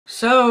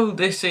So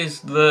this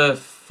is the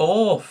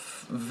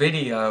fourth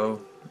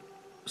video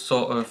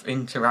sort of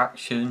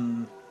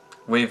interaction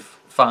with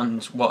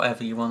fans,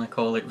 whatever you want to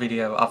call it,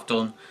 video I've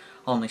done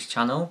on this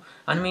channel.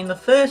 And I mean, the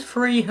first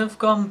three have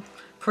gone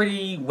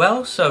pretty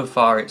well so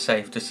far, it's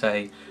safe to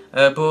say.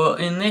 But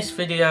in this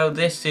video,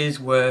 this is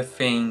where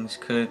things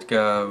could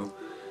go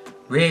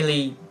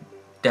really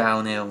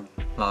downhill.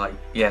 Like,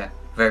 yeah,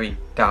 very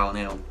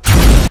downhill.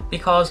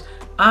 Because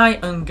I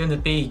am going to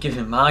be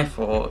giving my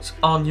thoughts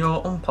on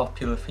your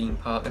unpopular theme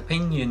park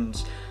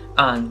opinions.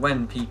 And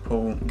when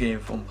people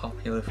give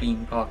unpopular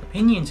theme park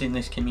opinions in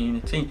this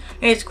community,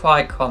 it's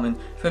quite common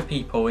for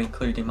people,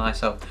 including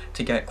myself,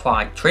 to get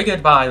quite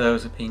triggered by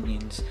those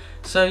opinions.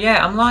 So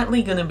yeah, I'm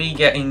likely going to be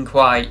getting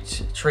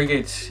quite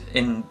triggered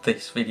in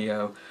this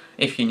video.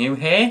 If you're new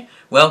here,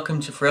 welcome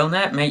to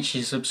ThrillNet. Make sure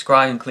you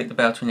subscribe and click the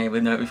bell to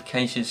enable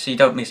notifications so you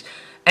don't miss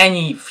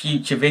any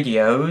future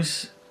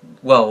videos.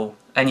 Well,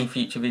 any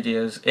future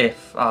videos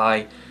if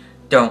I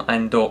don't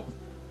end up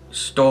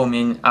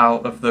storming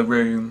out of the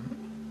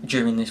room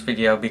during this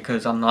video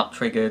because I'm not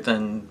triggered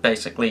and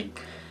basically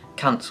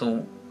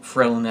cancel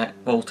ThrillNet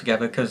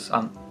altogether because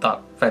I'm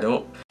that fed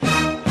up.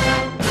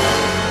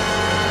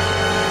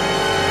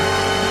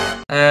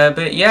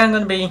 But yeah, I'm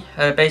going to be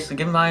basically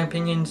giving my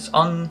opinions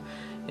on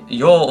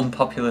your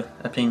unpopular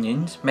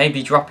opinions,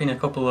 maybe dropping a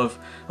couple of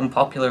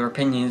unpopular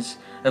opinions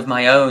of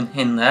my own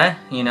in there,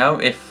 you know,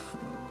 if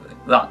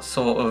that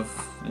sort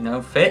of, you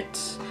know,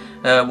 fits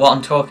what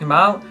I'm talking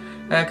about,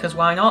 because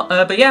why not?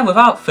 But yeah,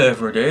 without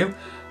further ado,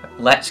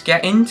 let's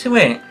get into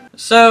it.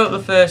 So the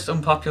first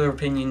unpopular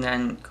opinion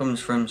then comes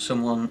from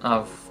someone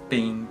I've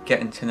been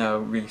getting to know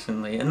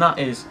recently, and that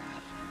is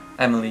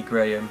Emily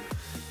Graham.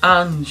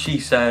 And she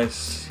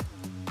says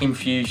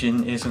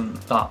Infusion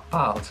isn't that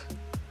bad.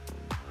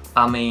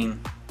 I mean,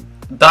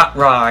 that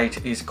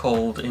ride is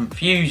called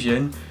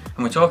Infusion,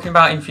 and we're talking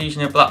about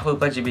Infusion at Blackpool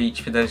Pleasure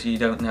Beach for those of you who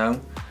don't know.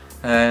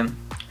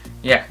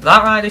 Yeah,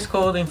 that ride is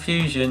called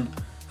Infusion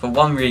for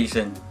one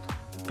reason,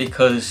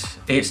 because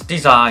it's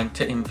designed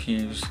to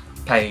infuse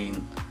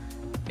pain.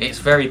 It's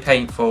very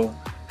painful,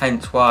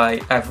 hence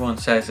why everyone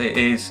says it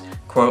is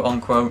quote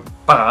unquote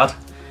bad.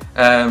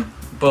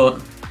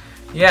 But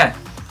yeah,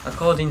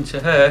 according to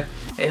her,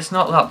 it's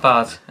not that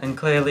bad, and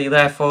clearly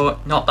therefore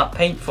not that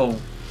painful,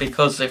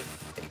 because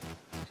if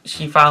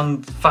she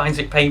finds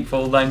it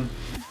painful, then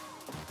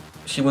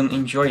she wouldn't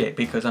enjoy it,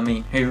 because I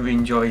mean, who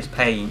enjoys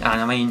pain? And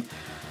I mean,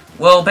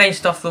 well,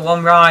 based off the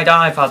one ride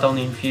I've had on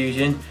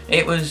Infusion,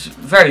 it was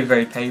very,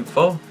 very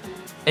painful.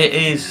 It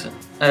is,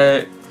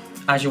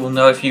 as you will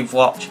know if you've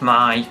watched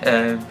my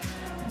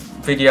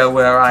video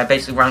where I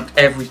basically ranked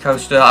every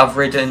coaster I've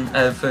ridden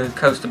for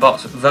Coaster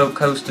Box Vote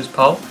Coasters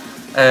poll.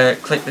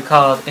 Click the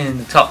card in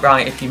the top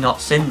right if you've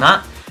not seen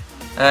that.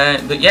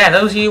 But yeah,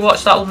 those of you who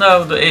watched that will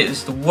know that it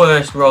is the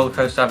worst roller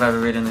coaster I've ever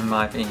ridden, in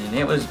my opinion.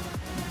 It was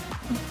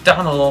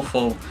damn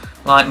awful,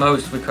 like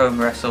most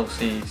Vekoma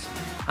SLCs.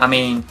 I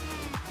mean,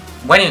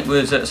 when it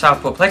was at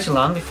Southport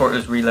Pleasureland before it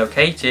was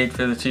relocated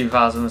for the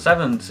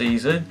 2007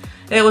 season,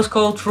 it was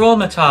called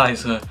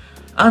Traumatizer.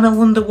 And I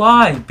wonder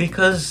why,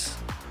 because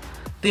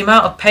the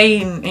amount of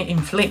pain it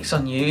inflicts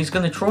on you is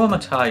going to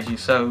traumatise you,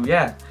 so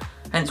yeah,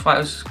 hence why it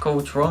was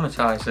called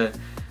Traumatizer.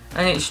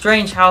 And it's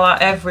strange how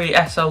like every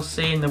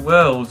SLC in the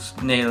world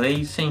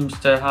nearly seems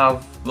to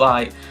have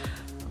like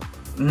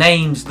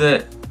names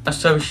that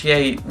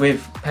associate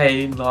with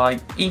pain, like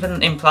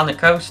even in Planet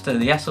Coaster,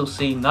 the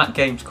SLC in that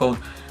game's called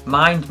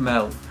Mind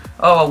Melt.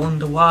 Oh, I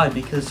wonder why,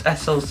 because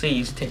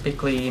SLCs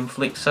typically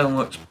inflict so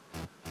much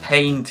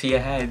pain to your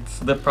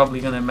heads, they're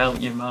probably going to melt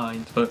your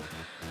mind. But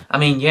I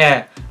mean,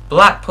 yeah,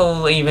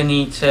 Blackpool even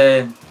need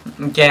to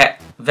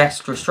get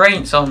vest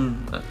restraints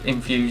on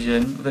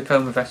Infusion,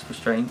 Vekoma vest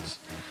restraints,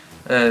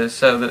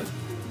 so that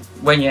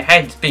when your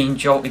head's being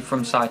jolted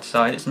from side to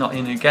side, it's not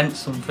in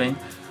against something.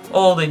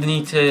 Or they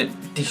need to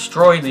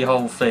destroy the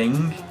whole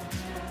thing,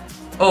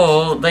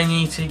 or they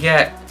need to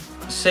get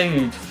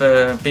sued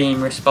for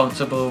being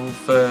responsible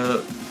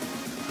for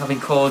having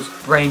caused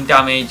brain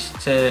damage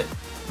to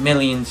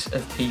millions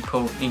of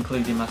people,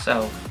 including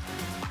myself.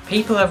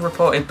 People have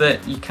reported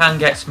that you can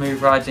get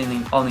smooth rides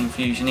on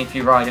Infusion if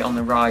you ride it on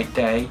the right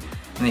day,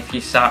 and if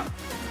you sat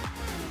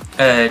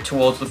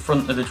towards the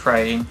front of the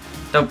train.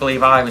 Don't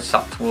believe I was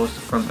sat towards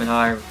the front when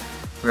I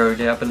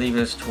rode it, I believe it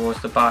was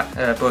towards the back,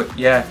 but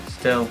yeah,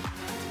 still,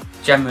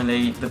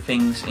 generally the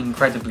thing's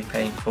incredibly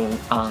painful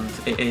and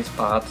it is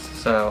bad,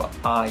 so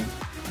I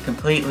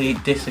completely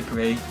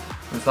disagree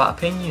with that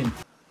opinion.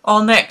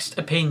 Our next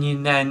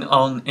opinion then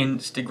on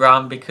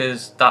Instagram,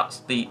 because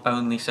that's the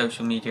only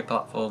social media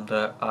platform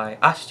that I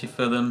asked you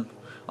for them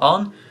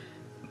on,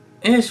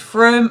 is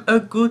from a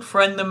good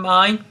friend of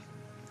mine,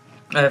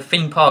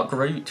 Theme Park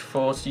Groot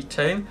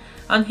 42,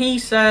 and he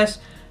says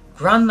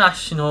Grand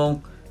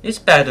National is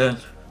better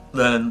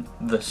than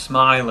the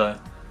Smiler.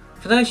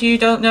 For those of you who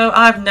don't know,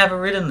 I've never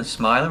ridden the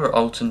Smiler at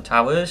Alton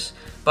Towers,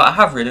 but I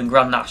have ridden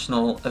Grand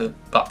National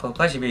at Blackpool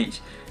Pleasure Beach.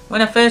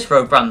 When I first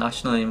rode Grand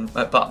National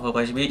at Blackpool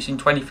Pleasure Beach in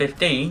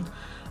 2015,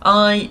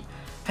 I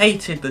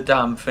hated the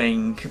damn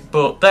thing.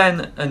 But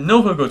then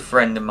another good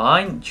friend of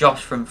mine,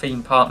 Josh from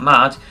Theme Park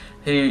Mad,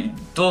 who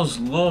does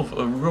love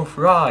a rough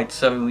ride,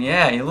 so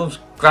yeah, he loves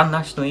Grand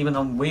National even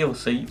on wheel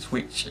seats,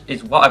 which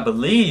is what I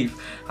believe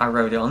I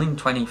rode it on in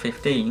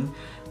 2015.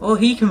 Well,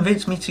 he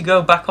convinced me to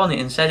go back on it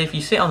and said if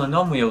you sit on a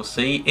non-wheel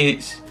seat,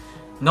 it's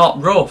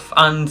not rough.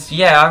 And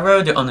yeah, I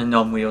rode it on a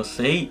non-wheel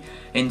seat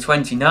in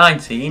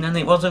 2019 and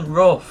it wasn't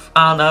rough,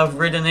 and I've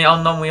ridden it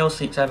on non-wheel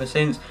seats ever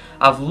since.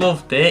 I've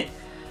loved it,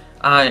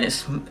 and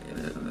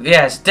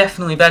it's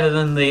definitely better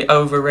than the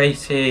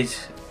overrated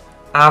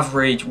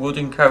average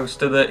wooden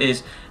coaster that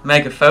is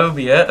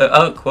Megaphobia at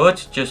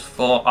Oakwood. Just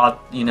thought I'd,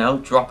 you know,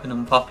 drop an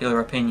unpopular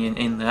opinion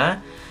in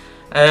there.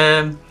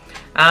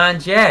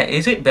 And yeah,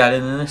 is it better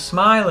than a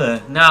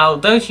Smiler? Now,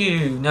 those of you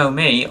who know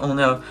me all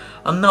know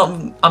I'm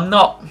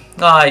not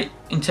like,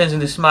 in terms of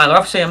the Smiler,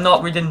 obviously I'm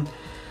not ridden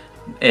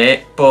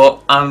it,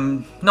 but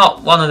I'm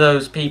not one of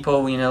those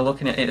people, you know,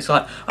 looking at it, it's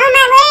like, oh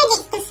my word,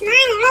 it's the Smiler,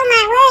 oh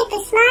my word, the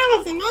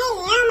Smiler's amazing,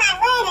 oh my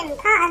word, I'm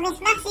part of this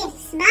massive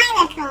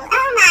Smiler cult,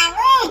 oh my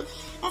word,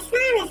 the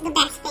Smiler's the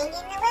best thing in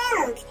the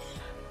world.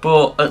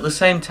 But at the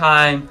same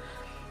time,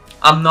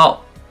 I'm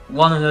not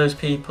one of those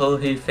people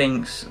who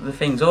thinks the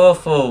thing's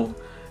awful.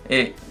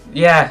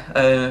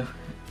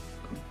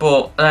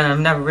 But I've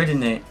never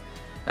ridden it.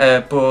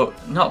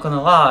 But not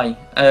gonna lie,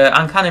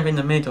 I'm kind of in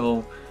the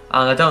middle,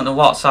 and I don't know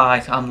what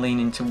side I'm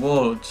leaning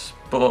towards.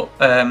 But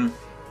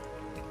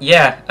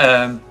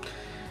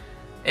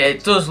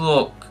it does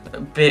look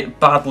a bit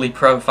badly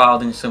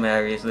profiled in some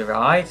areas of the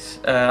ride.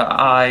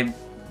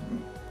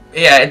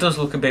 It does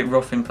look a bit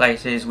rough in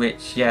places,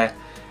 which, yeah,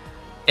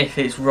 if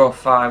it's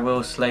rough I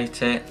will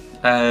slate it.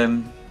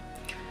 I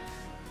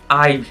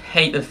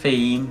hate the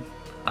theme,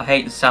 I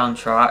hate the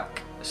soundtrack,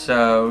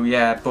 so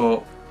yeah,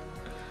 but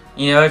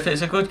you know, if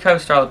it's a good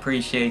coaster I'll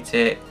appreciate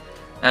it.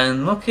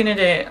 And looking at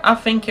it, I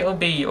think it'll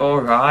be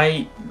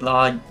alright.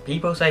 Like,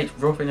 people say it's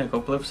rough in a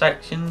couple of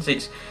sections,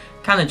 it's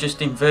kind of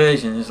just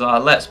inversions,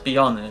 like, let's be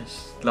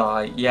honest,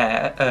 like,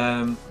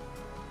 yeah.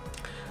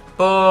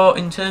 But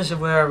in terms of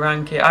where I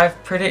rank it,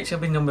 I've predicted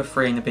it'll be number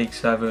 3 in the Big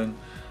 7.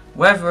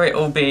 Whether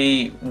it'll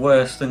be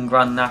worse than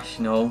Grand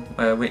National,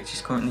 which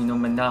is currently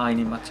number 9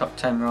 in my top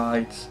 10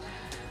 rides,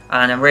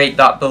 and I rate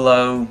that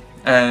below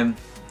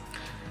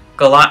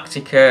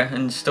Galactica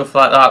and stuff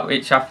like that,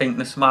 which I think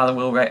the Smiler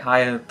will rate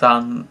higher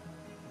than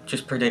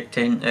just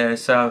predicting.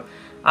 So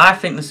I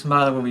think the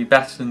Smiler will be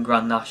better than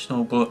Grand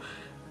National, but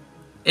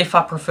if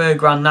I prefer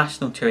Grand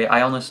National to it,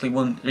 I honestly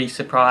wouldn't be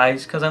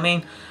surprised, because I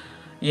mean,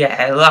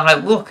 yeah,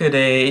 like, look at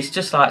it, it's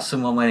just like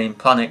someone went in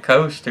Planet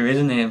Coaster,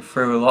 isn't it, and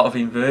threw a lot of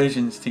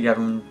inversions together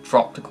and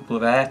dropped a couple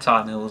of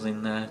airtime hills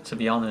in there, to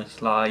be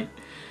honest. Like,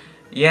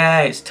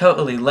 yeah, it's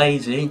totally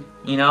lazy,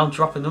 you know, I'll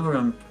drop another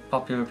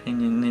unpopular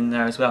opinion in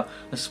there as well.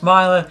 The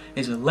Smiler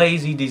is a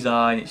lazy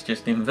design, it's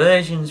just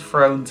inversions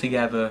thrown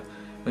together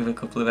with a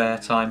couple of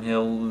airtime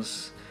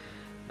hills.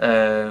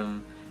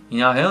 You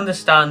know, I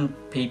understand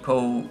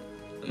people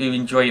who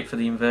enjoy it for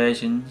the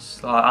inversions.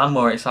 Like, I'm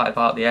more excited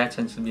about the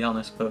airtimes, to be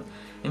honest, but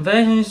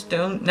inversions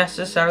don't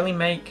necessarily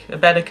make a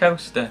better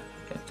coaster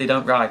if they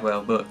don't ride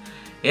well. But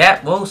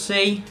yeah, we'll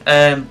see.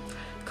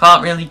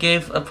 Can't really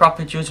give a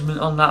proper judgment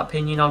on that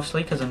opinion,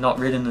 obviously, because I'm not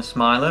ridden the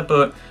Smiler.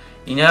 But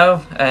you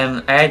know,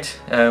 Ed,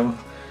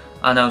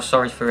 I know,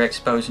 sorry for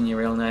exposing your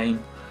real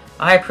name.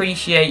 I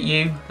appreciate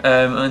you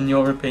and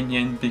your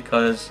opinion,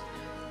 because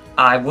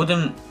I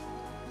wouldn't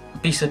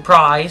be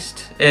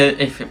surprised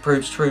if it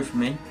proves true for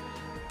me.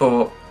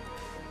 But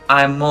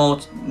I'm more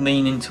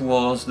leaning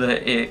towards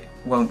that it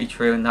won't be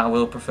true and that I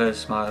will prefer the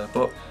Smiler,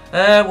 but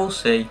we'll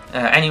see.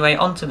 Anyway,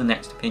 on to the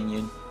next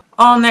opinion.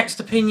 Our next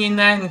opinion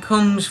then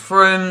comes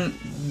from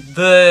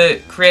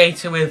the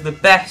creator with the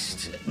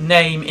best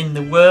name in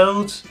the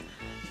world,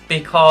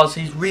 because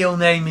his real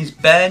name is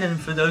Ben, and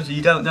for those of you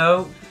who don't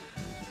know,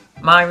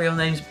 my real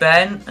name's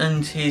Ben,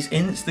 and his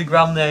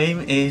Instagram name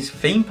is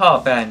Theme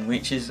Park Ben,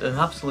 which is an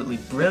absolutely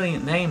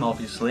brilliant name,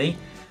 obviously.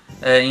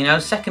 You know,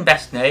 second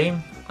best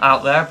name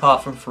out there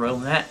apart from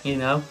Thrillnet, you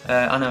know.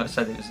 I know it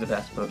said it was the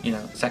best, but you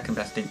know, second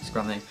best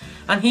Instagram name.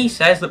 And he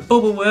says that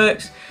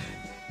Bubbleworks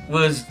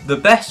was the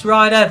best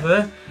ride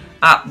ever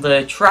at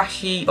the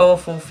trashy,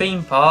 awful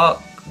theme park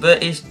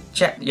that is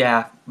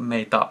yeah, I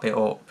made that bit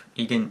up.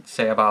 He didn't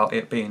say about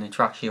it being a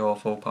trashy,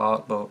 awful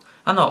park, but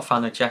I'm not a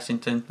fan of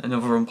Chessington.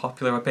 Another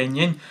unpopular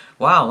opinion.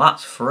 Wow,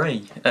 that's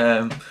free.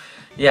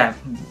 Yeah,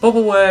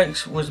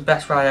 Bubbleworks was the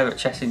best ride ever at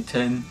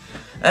Chessington.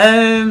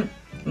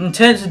 In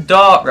terms of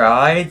dark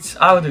rides,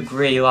 I would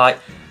agree. Like,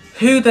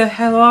 who the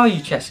hell are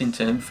you,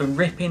 Chessington, for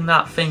ripping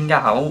that thing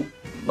out,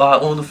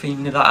 like all the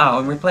theming of that out,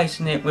 and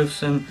replacing it with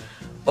some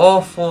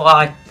awful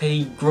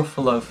IP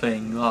Gruffalo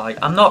thing? Like,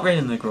 I'm not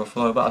ridden the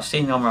Gruffalo, but I've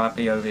seen it on my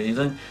POVs,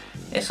 and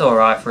it's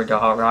alright for a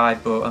dark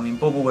ride. But I mean,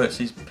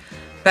 Bubbleworks is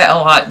better.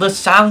 Like, the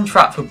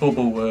soundtrack for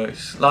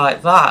Bubbleworks,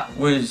 like, that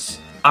was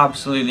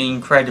absolutely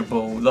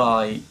incredible.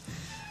 Like,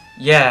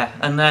 yeah,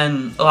 and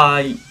then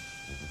like.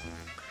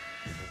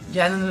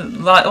 Yeah,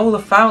 and like all the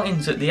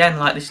fountains at the end,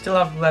 like they still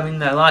have them in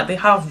there. Like they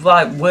have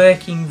like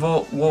working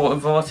water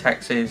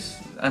vortexes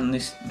and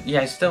this,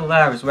 yeah, it's still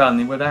there as well, and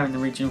they were there in the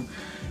original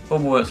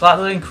Bubbleworks. Like,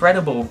 they're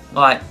incredible.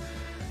 Like,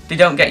 they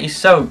don't get you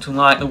soaked,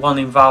 unlike the one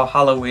in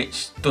Valhalla,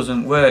 which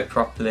doesn't work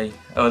properly.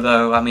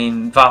 Although, I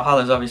mean,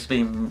 Valhalla's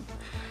obviously been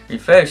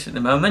refurbished at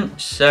the moment,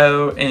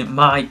 so it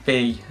might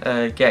be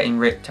getting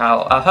ripped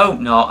out. I hope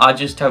not. I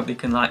just hope they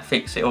can like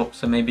fix it up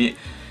so maybe it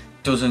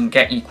doesn't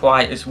get you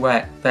quite as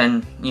wet.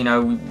 Then, you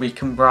know, we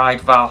can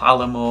ride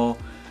Valhalla more.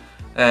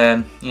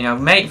 You know,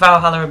 make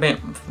Valhalla a bit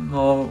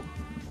more,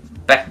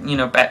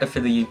 better for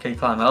the UK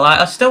climate. Like,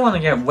 I still want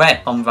to get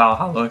wet on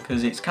Valhalla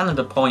because it's kind of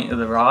the point of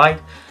the ride.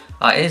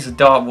 Like, it is a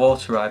dark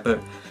water ride,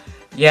 but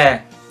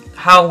yeah,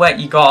 how wet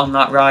you got on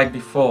that ride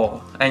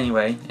before,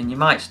 anyway, and you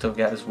might still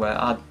get as wet.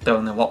 I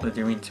don't know what they're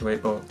doing to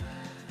it, but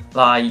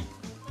like,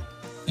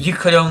 you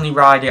could only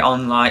ride it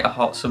on like a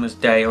hot summer's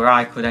day, or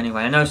I could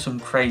anyway. I know some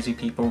crazy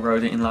people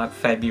rode it in like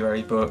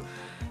February, but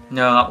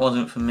no, that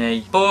wasn't for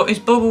me. But was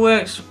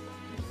Bubbleworks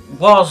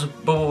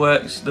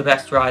the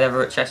best ride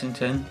ever at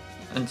Chessington?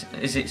 And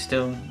is it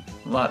still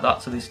like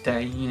that to this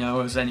day? You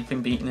know, has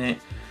anything beaten it?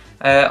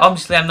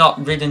 Obviously, I'm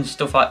not ridden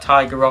stuff like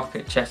Tiger Rock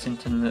at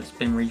Chessington that's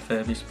been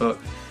refurbished, but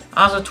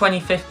as of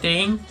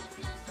 2015,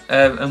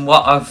 and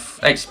what I've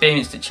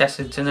experienced at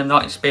Chessington, I've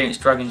not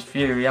experienced Dragon's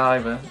Fury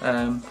either,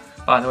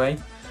 by the way.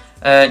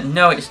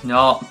 No, it's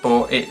not,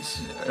 but it's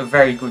a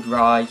very good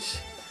ride.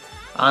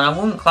 And I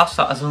wouldn't class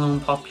that as an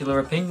unpopular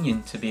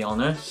opinion, to be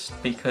honest,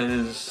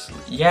 because,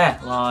 yeah,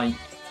 like,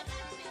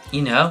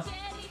 you know,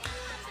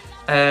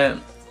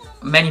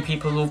 many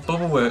people love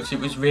Bubbleworks. It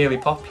was really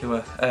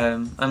popular,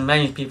 and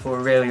many people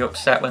were really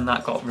upset when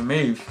that got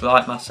removed,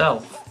 like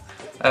myself.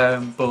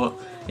 But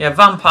yeah,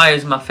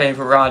 Vampire's my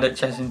favourite ride at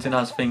Chessington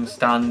as things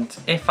stand.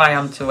 If I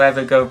am to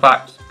ever go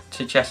back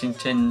to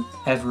Chessington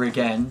ever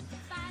again,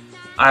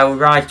 I will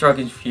ride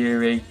Dragon's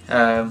Fury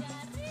and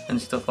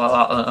stuff like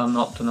that. I'm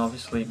not done,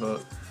 obviously,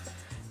 but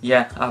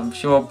yeah, I'm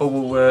sure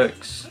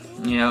Bubbleworks,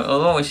 you know,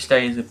 it'll always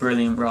stay as a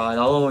brilliant ride.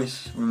 I'll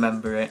always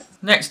remember it.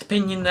 Next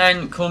opinion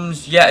then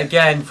comes yet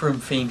again from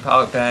Theme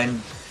Park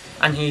Ben,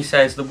 and he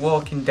says The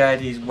Walking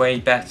Dead is way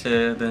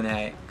better than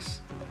X.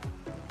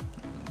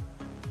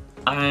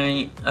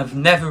 I have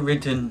never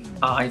ridden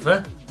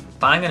either,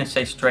 but I'm going to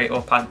say straight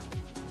up, I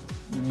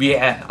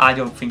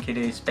don't think it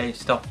is,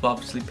 based off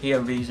obviously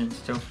POVs and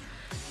stuff.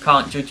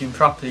 Can't judge him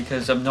properly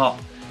because I've not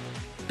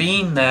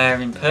been there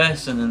in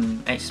person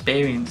and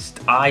experienced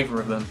either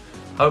of them.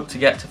 Hope to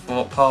get to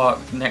Fort Park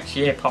next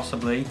year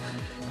possibly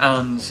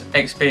and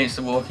experience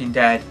The Walking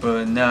Dead,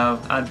 but no,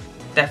 I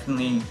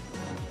definitely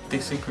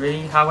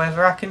disagree.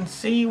 However, I can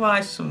see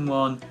why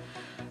someone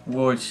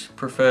would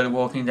prefer The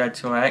Walking Dead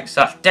to X.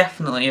 That's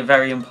definitely a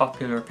very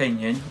unpopular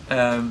opinion,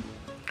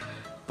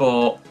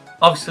 but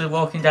obviously The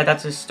Walking Dead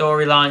has a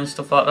storyline and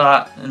stuff like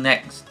that, and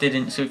X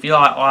didn't. So if you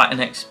like an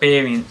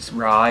experience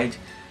ride,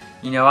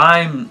 you know,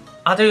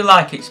 I do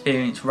like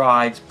experience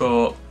rides,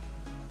 but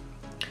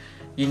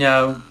you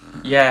know,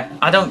 yeah,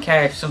 I don't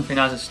care if something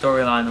has a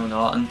storyline or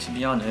not. And to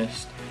be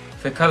honest,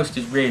 if a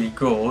coaster's really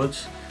good,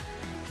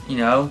 you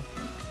know,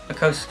 a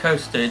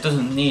coaster, it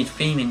doesn't need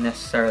theming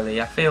necessarily.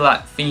 I feel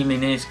like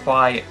theming is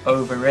quite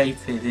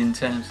overrated in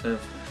terms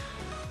of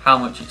how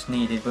much it's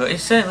needed, but it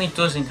certainly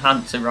does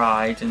enhance a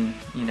ride, and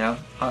you know,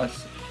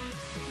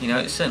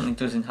 it certainly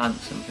does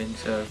enhance something.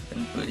 So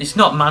it's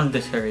not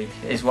mandatory,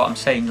 is what I'm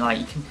saying. Like,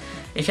 you can,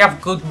 if you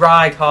have good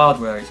ride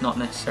hardware, it's not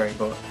necessary.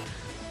 But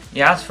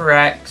yeah, as for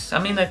X,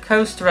 I mean, the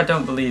coaster I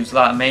don't believe is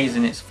that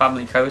amazing. It's a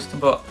family coaster,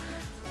 but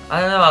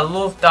I don't know. I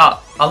love that.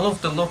 I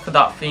love the look of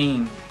that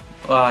theme.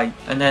 Like,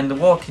 and then The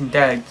Walking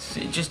Dead,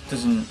 it just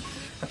doesn't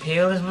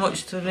appeal as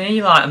much to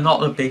me. Like, I'm not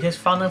the biggest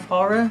fan of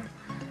horror.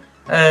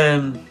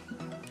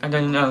 I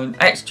don't know.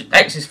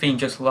 X's theme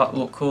just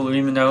look cooler,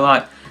 even though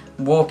like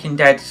Walking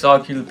Dead's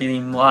arguably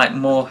been like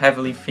more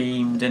heavily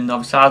themed and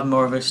obviously has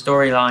more of a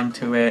storyline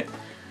to it.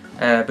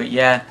 But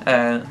yeah,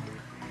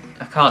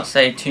 I can't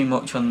say too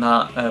much on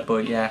that.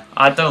 But yeah,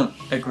 I don't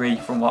agree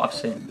from what I've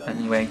seen.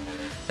 Anyway,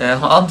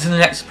 on to the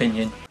next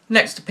opinion.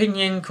 Next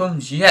opinion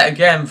comes yet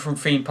again from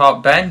Theme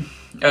Park Ben.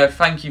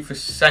 Thank you for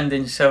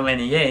sending so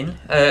many in.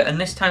 And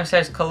this time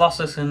says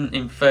Colossus and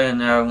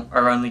Inferno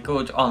are only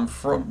good on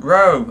front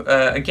row.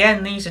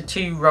 Again, these are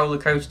two roller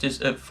coasters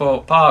at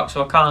Fort Park,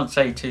 so I can't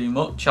say too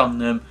much on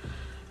them.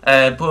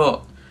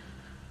 But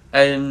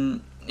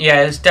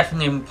yeah, it's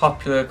definitely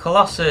unpopular.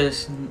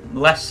 Colossus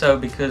less so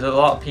because a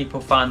lot of people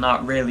find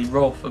that really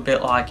rough, a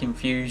bit like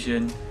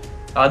Infusion.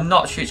 I'm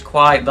not sure it's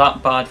quite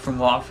that bad from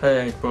what I've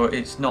heard, but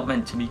it's not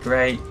meant to be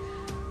great.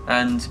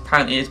 And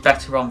apparently it's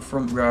better on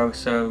front row,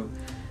 so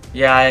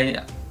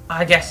yeah,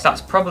 I guess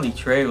that's probably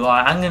true.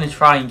 Like, I'm going to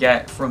try and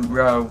get front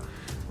row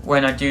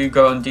when I do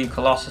go and do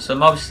Colossus.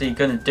 I'm obviously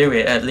going to do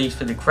it at least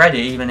for the credit,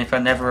 even if I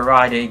never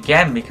ride it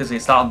again, because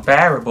it's that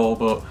unbearable,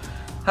 but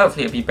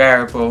hopefully it'll be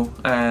bearable.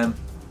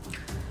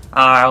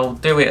 I'll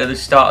do it at the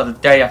start of the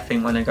day, I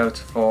think, when I go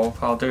to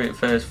Fork. I'll do it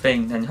first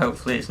thing, then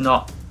hopefully it's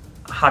not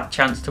had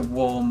chance to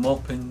warm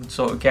up and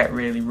sort of get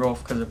really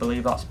rough, because I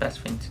believe that's the best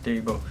thing to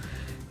do. But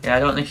yeah, I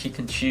don't know if you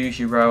can choose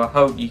your row. I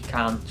hope you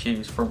can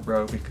choose front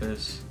row,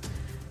 because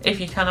if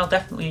you can, I'll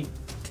definitely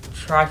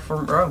try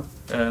front row,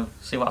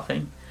 see what I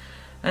think.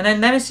 And then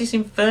Nemesis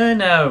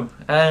Inferno.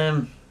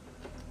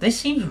 This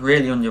seems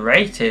really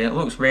underrated. It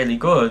looks really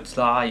good.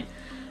 Like,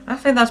 I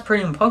think that's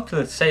pretty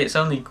unpopular to say it's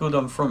only good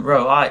on front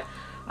row.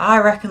 I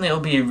reckon it'll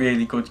be a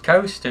really good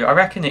coaster. I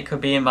reckon it could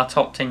be in my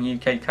top 10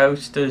 UK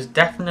coasters.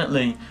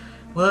 Definitely.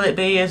 Will it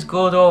be as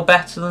good or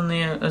better than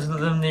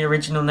the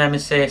original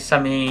Nemesis?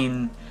 I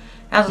mean,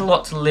 it has a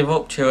lot to live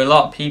up to. A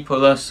lot of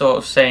people are sort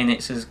of saying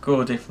it's as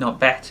good, if not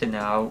better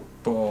now,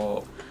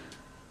 but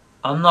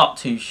I'm not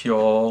too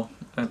sure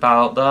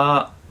about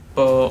that.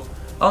 But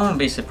I wouldn't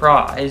be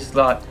surprised.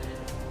 Like,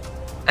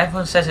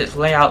 everyone says its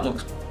layout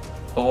looks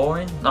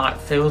boring, like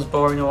feels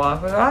boring or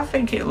whatever. I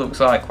think it looks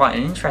like quite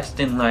an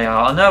interesting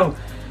layout. I know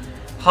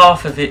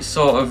half of it's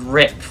sort of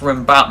ripped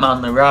from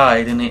Batman the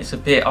Ride and it's a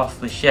bit off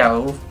the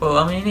shelf,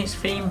 but I mean, it's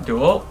themed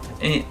up.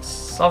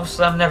 It's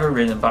obviously, I've never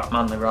ridden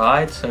Batman the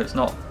Ride, so it's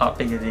not that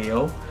big a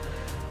deal.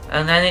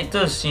 And then it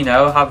does, you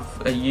know,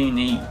 have a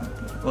unique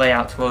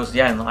layout towards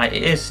the end. Like,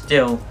 it is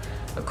still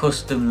a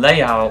custom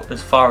layout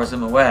as far as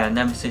I'm aware,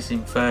 Nemesis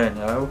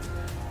Inferno.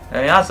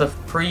 It has a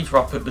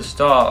pre-drop at the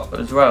start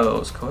as well. It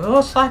looks cool. It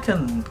looks like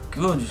a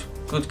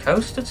good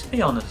coaster, to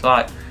be honest.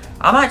 Like,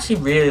 I'm actually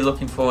really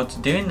looking forward to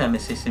doing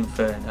Nemesis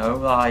Inferno.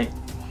 Like,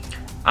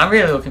 I'm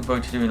really looking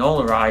forward to doing all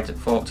the rides at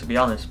Fork, to be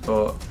honest.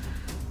 But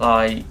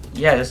like,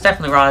 yeah, there's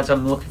definitely rides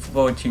I'm looking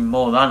forward to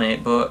more than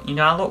it. But you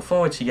know, I look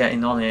forward to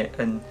getting on it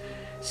and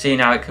seeing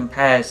how it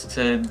compares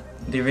to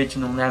the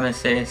original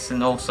Nemesis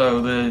and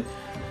also the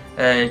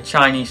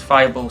Chinese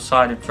Fireball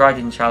Side of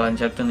Dragon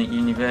challenge I've done at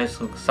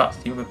Universal, because that's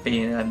the other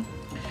being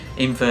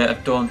invert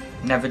I've done.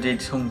 Never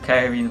did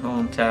Hungarian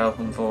Horntail,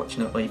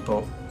 unfortunately,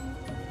 but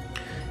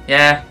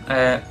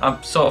yeah,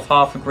 I'm sort of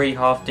half agree,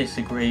 half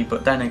disagree,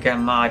 but then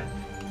again, my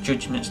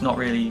judgment's not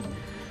really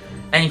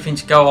anything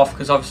to go off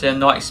because obviously I've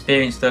not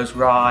experienced those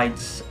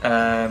rides.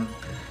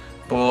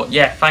 But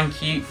yeah,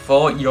 thank you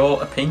for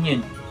your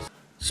opinion.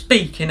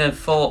 Speaking of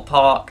Thought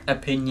Park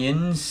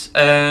opinions,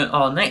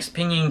 our next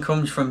opinion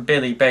comes from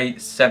Billy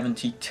Bates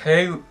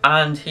 72,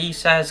 and he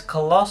says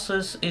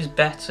Colossus is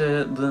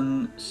better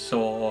than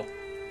Soar.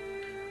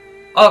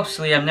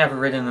 Obviously, I've never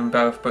ridden them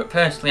both, but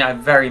personally, I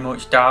very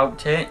much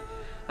doubt it.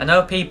 I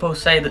know people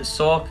say that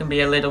Soar can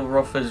be a little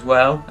rough as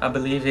well. I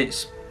believe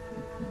it's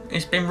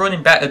been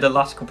running better the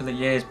last couple of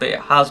years, but it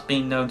has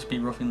been known to be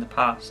rough in the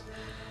past.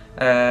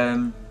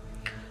 And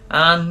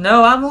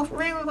no, I'm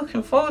really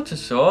looking forward to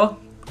Soar.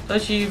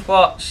 Those you've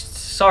watched,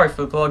 sorry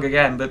for the plug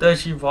again, but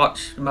those you've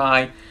watched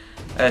my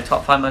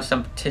top 5 most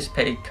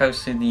anticipated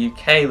coasters in the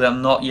UK that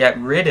I'm not yet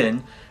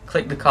ridden,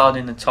 click the card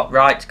in the top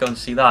right to go and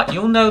see that.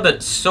 You'll know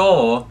that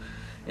Soar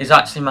is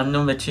actually my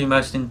number 2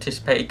 most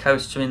anticipated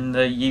coaster in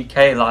the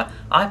UK. Like,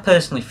 I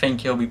personally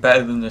think he'll be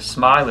better than the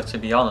Smiler, to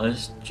be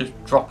honest. Just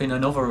dropping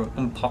another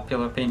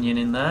unpopular opinion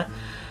in there.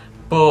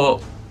 But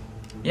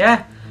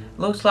yeah,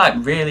 looks like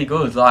really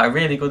good, like a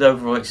really good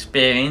overall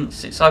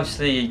experience. It's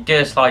obviously a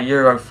Gearsly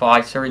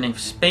Eurofighter, and if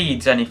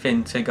speed's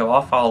anything to go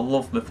off, I'll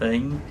love the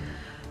thing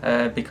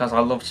because I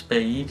love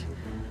speed.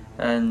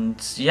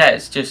 And yeah,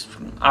 it's just,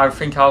 I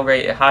think I'll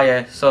rate it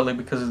higher solely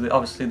because of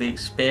obviously the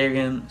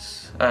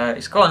experience.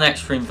 It's got an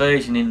extra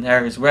inversion in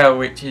there as well,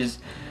 which is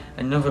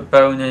another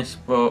bonus.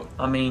 But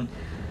I mean,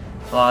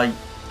 like,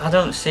 I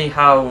don't see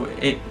how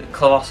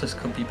Colossus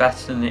could be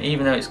better than it,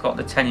 even though it's got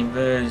the 10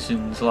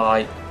 inversions.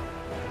 Like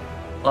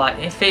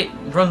if it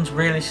runs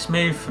really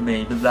smooth for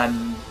me, but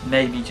then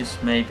maybe,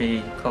 just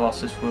maybe,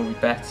 Colossus will be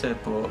better.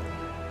 But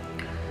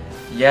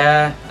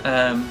yeah,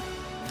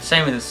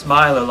 same with the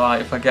Smiler.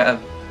 Like, if I get a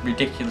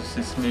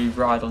ridiculously smooth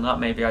ride on that,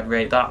 maybe I'd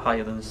rate that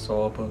higher than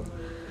Soar. But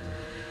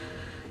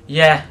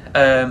yeah,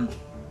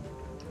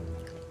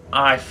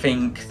 I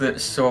think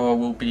that Soar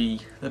will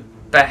be the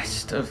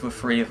best of the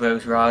 3 of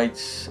those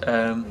rides.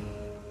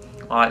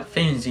 Like, the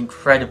theme is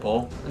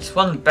incredible. It's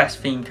one of the best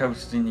theme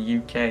coasters in the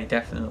UK,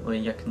 definitely.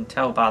 You can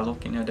tell by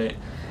looking at it.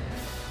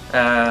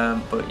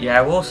 But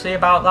yeah, we'll see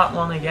about that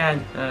one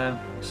again.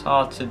 It's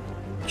hard to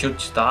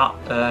judge that.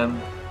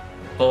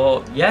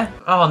 But yeah,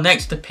 our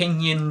next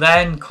opinion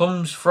then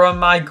comes from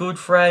my good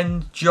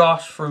friend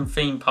Josh from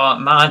Theme Park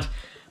Mad.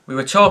 We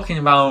were talking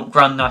about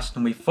Grand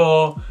National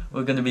before.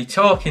 We're going to be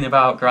talking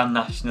about Grand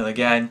National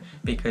again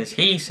because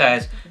he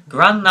says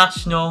Grand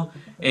National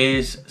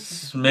is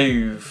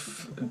smooth.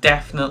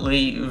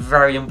 Definitely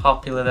very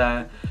unpopular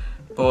there,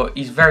 but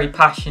he's very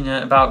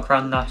passionate about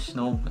Grand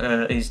National,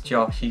 is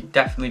Josh. He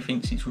definitely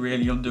thinks it's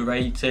really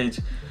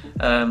underrated.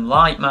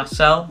 Like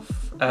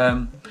myself,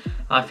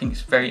 I think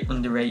it's very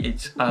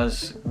underrated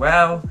as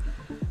well.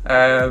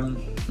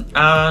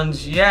 And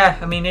yeah,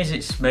 I mean, is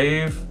it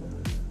smooth?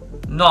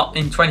 Not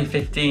in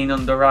 2015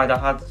 on the ride I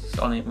had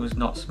on it was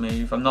not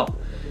smooth. I'm not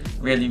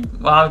really,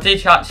 well, I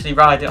did actually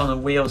ride it on a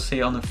wheel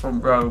seat on the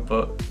front row,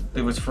 but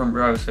it was front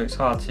row, so it's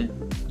hard to,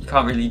 you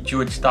can't really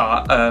judge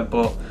that.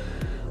 But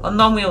on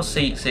non-wheel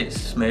seats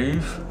it's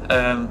smooth.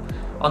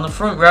 On the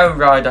front row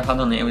ride I had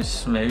on it was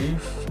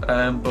smooth.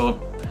 But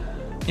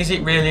is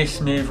it really a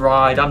smooth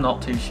ride? I'm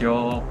not too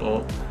sure,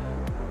 but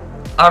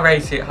I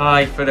rate it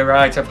high for the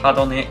rides I've had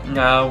on it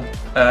now.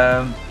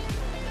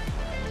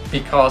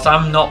 because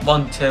I'm not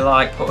one to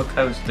like put a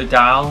coaster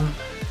down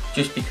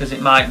just because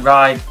it might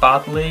ride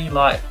badly,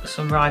 like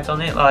some rides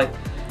on it. Like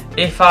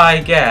if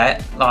I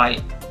get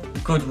like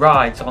good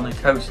rides on a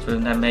coaster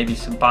and then maybe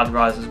some bad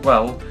rides as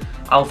well,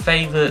 I'll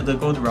favour the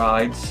good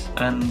rides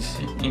and,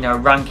 you know,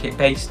 rank it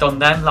based on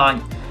them.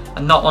 Like,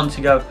 I'm not one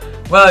to go,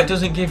 well, it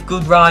doesn't give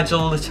good rides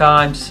all the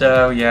time,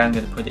 so yeah, I'm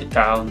going to put it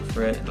down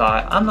for it.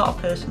 Like, I'm not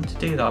a person to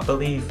do that. I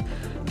believe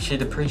you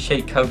should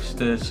appreciate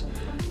coasters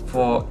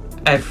for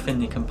everything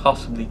they can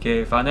possibly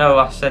give. I know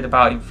I said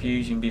about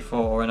Infusion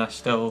before, and I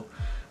still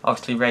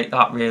obviously rate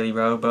that really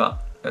low,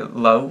 but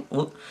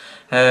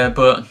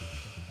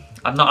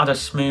I've not had a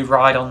smooth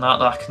ride on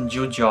that I can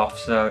judge off,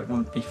 so it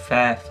wouldn't be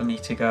fair for me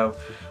to go,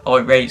 oh,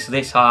 it rates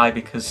this high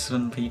because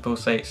some people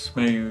say it's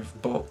smooth.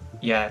 But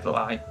yeah,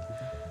 like,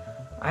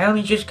 I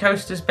only judge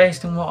coasters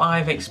based on what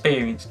I've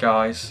experienced,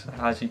 guys,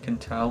 as you can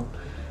tell.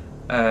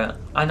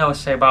 I know I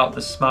say about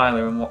the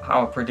Smiler and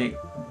how I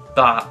predict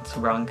that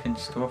rank and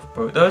stuff,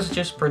 but those are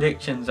just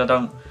predictions. I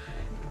don't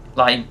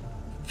like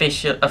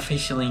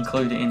officially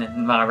include it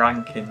in my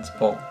rankings.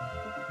 But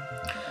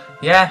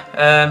yeah,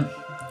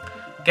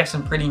 I guess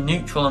I'm pretty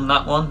neutral on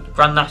that one.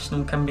 Grand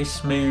National can be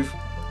smooth,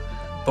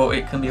 but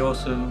it can be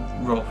also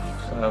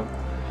rough. So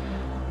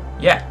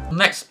yeah.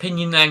 Next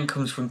opinion then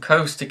comes from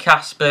Coaster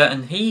Casper,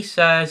 and he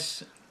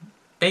says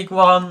Big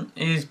One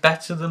is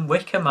better than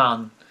Wicker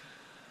Man.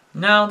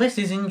 Now this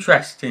is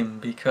interesting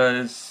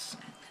because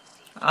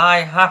I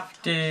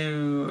have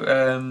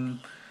to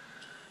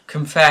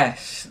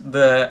confess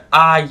that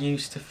I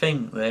used to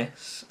think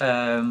this.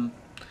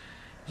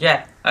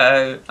 Yeah,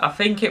 I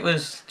think it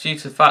was due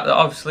to the fact that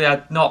obviously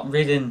I'd not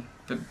ridden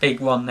the Big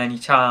One many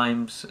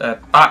times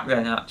back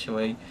then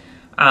actually,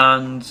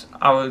 and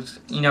I was,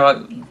 you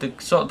know, the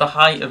sort of the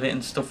height of it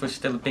and stuff was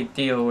still a big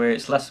deal, where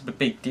it's less of a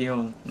big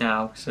deal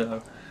now,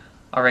 so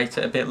I rate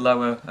it a bit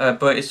lower.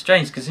 But it's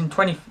strange because in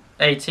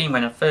 2018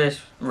 when I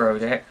first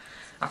rode it,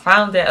 I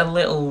found it a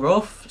little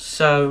rough,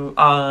 so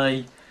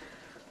I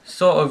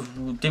sort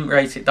of didn't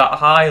rate it that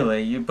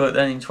highly. But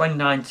then in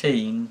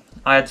 2019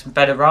 I had some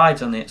better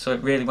rides on it, so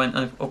it really went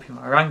up in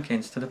my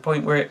rankings to the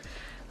point where it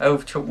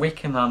overtook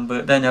Wicker Man.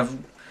 But then I've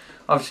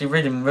obviously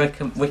ridden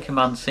Wicker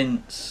Man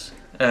since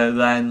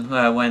then,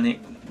 when it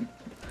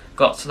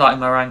got to that in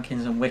my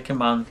rankings, and Wicker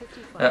Man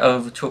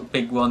overtook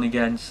Big One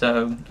again.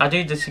 So I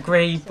do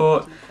disagree,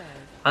 but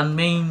I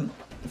mean,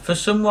 for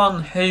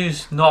someone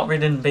who's not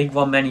ridden Big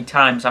One many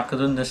times, I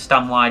could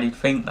understand why they'd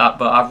think that,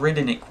 but I've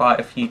ridden it quite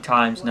a few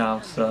times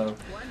now, so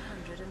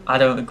I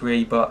don't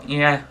agree. But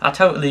yeah, I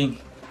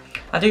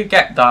do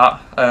get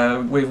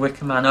that with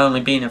Wicker Man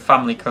only being a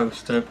family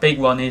coaster. Big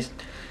One is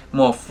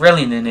more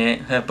thrilling in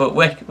it, but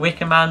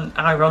Wicker Man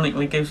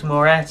ironically gives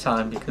more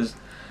airtime because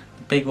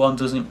the Big One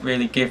doesn't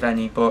really give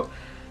any. But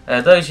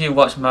those of you who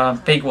watch my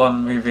Big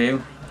One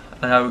review,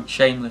 I know,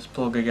 shameless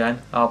plug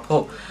again, I'll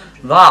put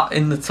that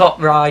in the top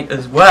right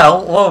as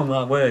well. Oh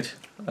my word,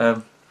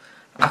 I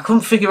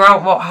couldn't figure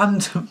out what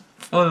hand to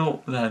put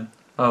up then.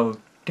 Oh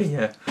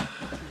dear.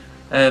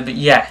 But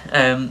yeah,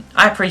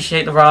 I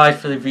appreciate the ride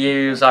for the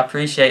views, I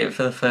appreciate it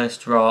for the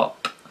first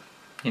drop.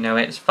 You know,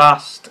 it's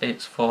fast,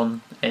 it's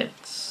fun,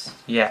 it's,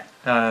 yeah,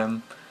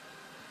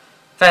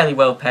 fairly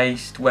well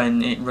paced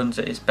when it runs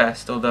at its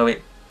best, although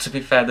it, to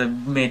be fair, the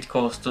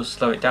mid-course does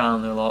slow it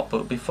down a lot,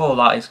 but before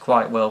that it's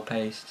quite well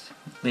paced.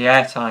 The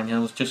airtime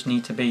hills just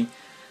need to be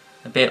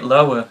a bit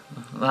lower.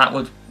 That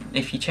would,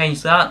 if you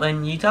change that,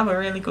 then you'd have a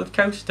really good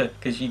coaster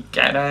because you'd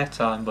get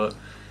airtime. But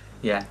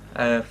yeah,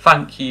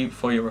 thank you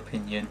for your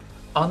opinion.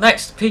 Our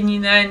next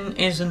opinion then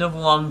is another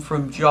one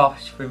from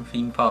Josh from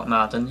Theme Park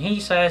Mad, and he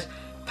says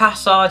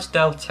Passage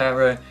del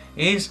Terror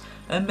is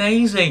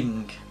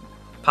amazing.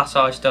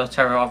 Passage del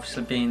Terror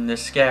obviously being the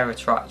scare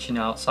attraction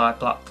outside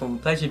Blackpool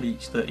Pleasure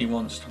Beach that he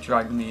wants to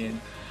drag me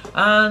in.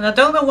 And I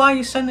don't know why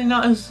you're sending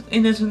that as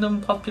an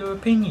unpopular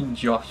opinion,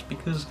 Josh,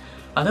 because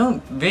I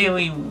wouldn't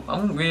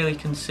really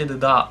consider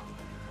that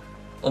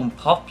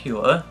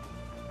unpopular.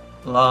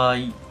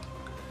 Like,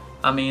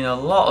 I mean, a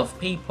lot of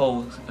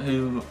people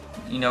who,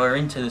 you know, are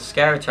into the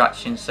scare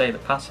attractions say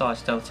that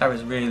Passage del Terror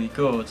is really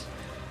good.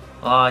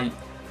 Like,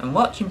 and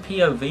watching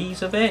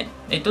POVs of it,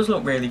 it does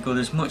look really good.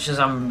 As much as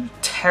I'm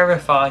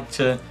terrified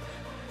to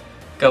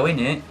go in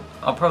it,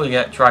 I'll probably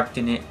get dragged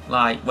in it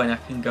like when I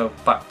can go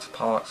back to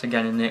parks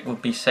again, and it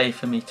would be safe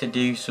for me to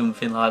do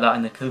something like that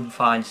in a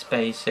confined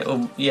space.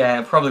 It'll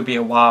probably be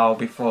a while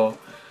before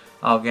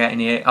I'll get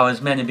in it. I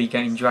was meant to be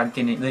getting dragged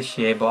in it this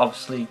year, but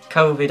obviously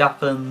COVID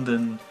happened,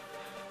 and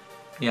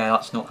yeah,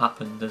 that's not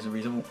happened as a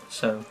result.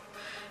 So,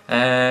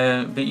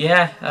 but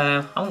yeah,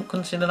 I won't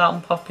consider that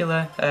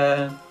unpopular.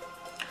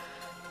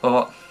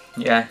 But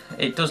yeah,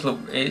 it does look,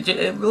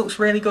 it looks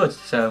really good.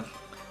 So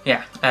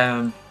yeah,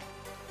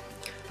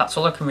 that's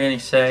all I can really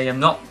say. I'm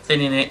not been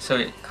in it, so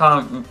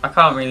I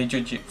can't really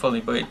judge it fully,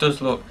 but it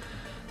does look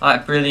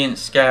like a brilliant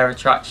scare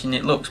attraction.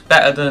 It looks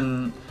better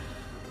than,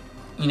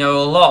 you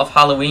know, a lot of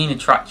Halloween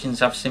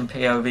attractions I've seen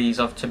POVs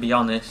of, to be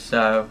honest.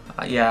 So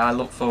yeah, I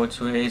look forward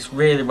to it. It's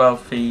really well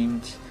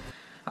themed.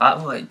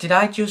 Did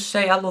I just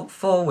say I look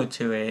forward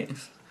to it?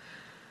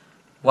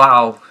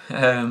 wow.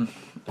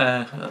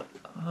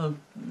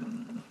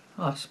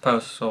 I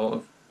suppose sort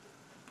of.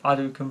 I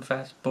do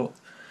confess, but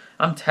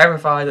I'm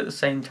terrified at the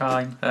same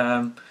time.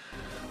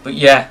 But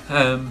yeah,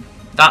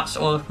 that's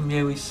all I can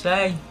really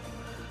say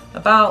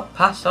about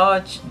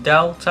Passage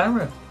del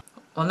Terror.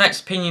 Our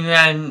next opinion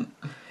then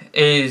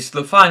is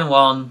the final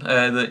one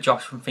that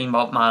Josh from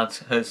Themebot Mad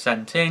has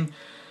sent in,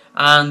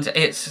 and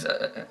it's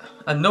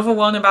another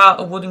one about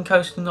a wooden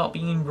coaster not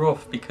being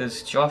rough,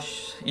 because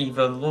Josh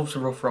either loves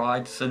rough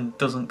rides and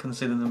doesn't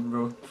consider them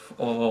rough,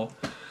 or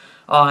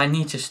oh, I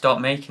need to stop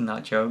making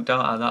that joke,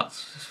 don't I?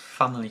 That's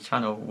Family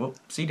Channel.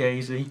 Whoopsie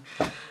daisy.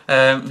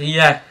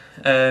 Yeah.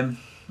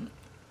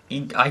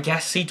 I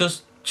guess he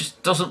just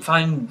doesn't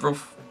find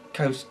rough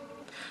coast.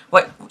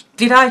 Wait,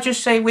 did I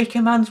just say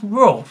Wicker Man's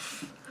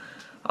rough?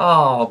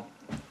 Oh.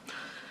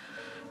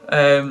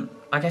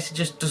 I guess he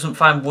just doesn't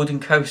find wooden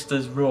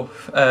coasters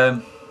rough.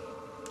 But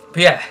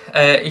yeah,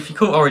 if you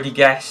couldn't already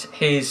guess,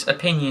 his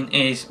opinion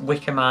is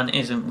Wicker Man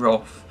isn't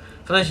rough.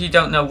 For those of you who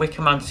don't know,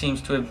 Wicker Man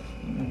seems to have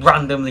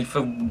randomly,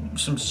 for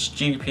some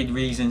stupid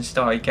reason,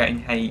 started getting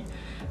hate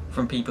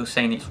from people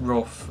saying it's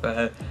rough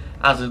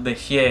as of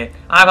this year.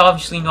 I've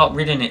obviously not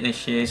ridden it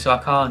this year, so I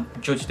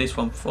can't judge this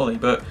one fully,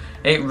 but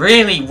it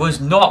really was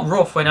not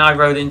rough when I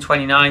rode it in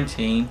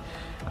 2019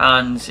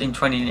 and in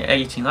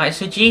 2018. Like,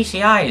 it's a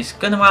GCI, it's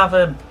going to have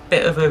a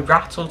bit of a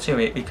rattle to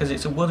it because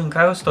it's a wooden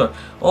coaster.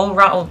 All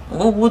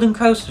wooden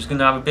coasters going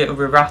to have a bit of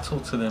a rattle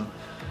to them.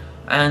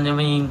 And I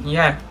mean,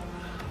 yeah,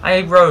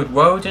 I rode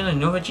Woden,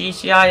 another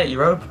GCI at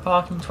Europa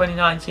Park in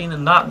 2019,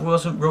 and that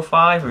wasn't rough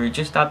either. It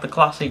just had the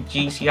classic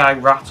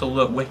GCI rattle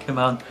that Wicker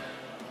Man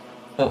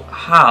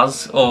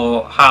has,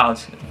 or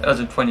had, as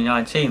of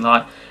 2019.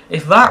 Like,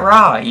 if that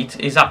ride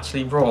is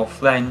actually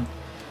rough, then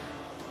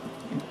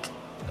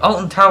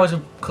Alton Towers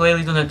have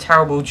clearly done a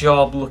terrible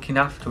job looking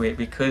after it,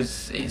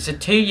 because it's a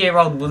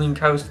 2-year-old wooden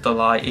coaster.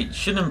 Like, it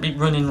shouldn't be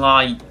running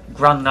like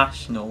Grand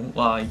National,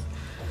 like,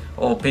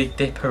 or Big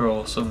Dipper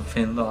or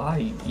something.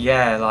 Like,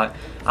 yeah, like,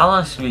 I'll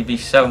honestly be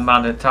so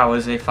mad at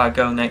Towers if I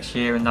go next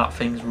year and that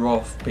thing's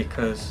rough,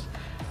 because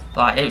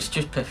like, it's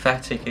just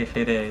pathetic if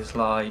it is.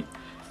 Like,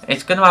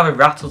 it's going to have a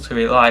rattle to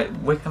it. Like,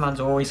 Wicker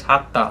Man's always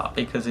had that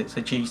because it's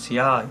a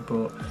GCI,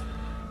 but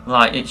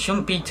like, it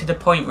shouldn't be to the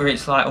point where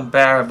it's like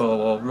unbearable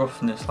or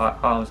roughness like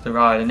harms the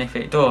ride. And if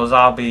it does,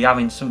 I'll be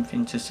having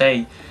something to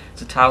say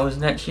to Towers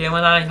next year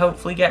when I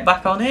hopefully get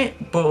back on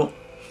it. But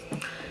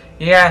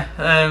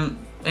yeah,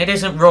 it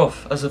isn't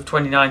rough as of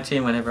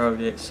 2019 when I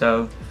rode it,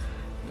 so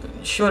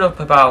shut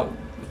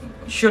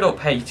up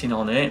hating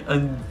on it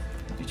and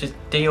just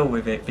deal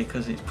with it,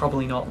 because it's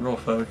probably not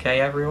rough,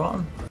 okay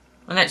everyone?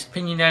 My next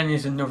opinion then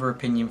is another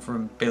opinion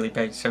from Billy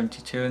Bates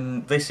 72,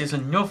 and this is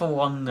another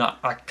one that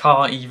I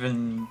can't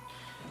even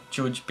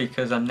judge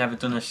because I've never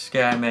done a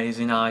scare maze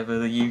in either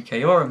the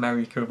UK or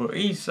America, but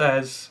he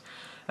says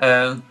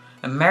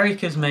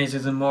America's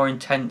mazes are more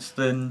intense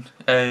than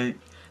the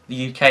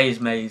UK's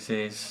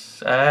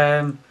mazes.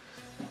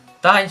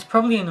 That is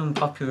probably an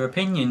unpopular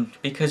opinion,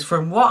 because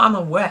from what I'm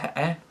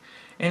aware,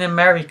 in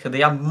America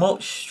they have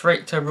much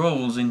stricter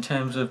rules in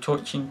terms of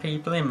touching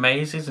people in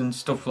mazes and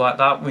stuff like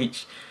that,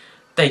 which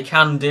they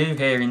can do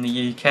here in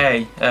the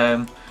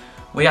UK.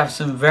 We have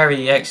some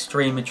very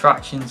extreme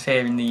attractions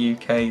here in the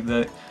UK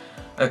that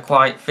are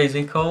quite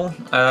physical,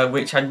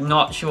 which I'm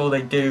not sure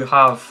they do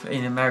have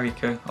in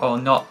America, or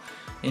not.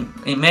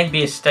 It may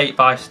be a state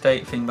by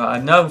state thing, but I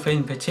know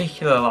in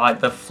particular,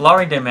 like the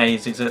Florida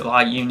mazes at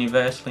like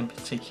Universal in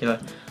particular,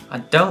 I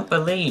don't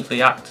believe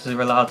the actors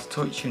are allowed to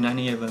touch you in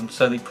any of them,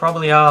 so they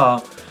probably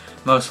are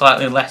most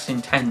likely less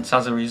intense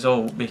as a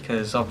result,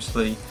 because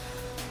obviously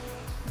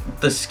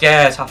the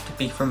scares have to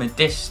be from a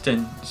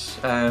distance.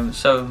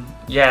 So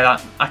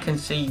yeah, I can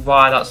see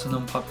why that's an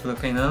unpopular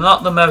opinion. I'm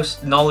not the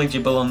most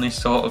knowledgeable on this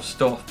sort of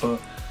stuff, but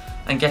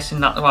I'm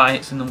guessing that's why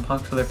it's an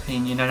unpopular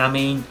opinion. And I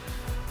mean,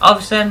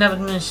 obviously I've never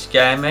done a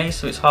scare maze,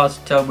 so it's hard to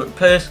tell, but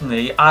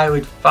personally I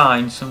would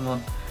find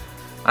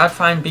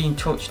being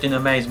touched in a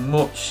maze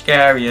much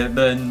scarier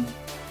than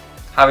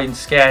having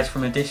scares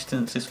from a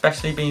distance,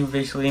 especially being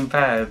visually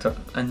impaired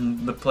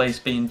and the place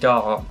being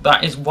dark.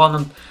 That is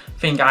one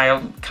thing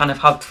I kind of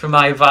have for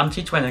my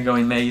advantage when I go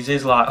in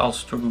mazes. Like, I'll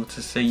struggle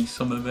to see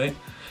some of it,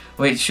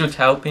 which should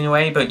help in a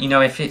way, but you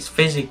know, if it's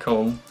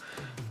physical,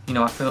 you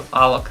know,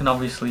 I can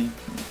obviously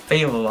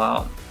feel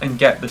that and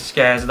get the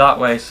scares that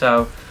way.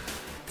 So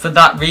for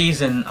that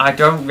reason, I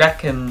don't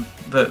reckon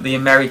that the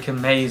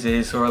American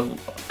mazes, or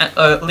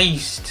at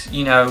least,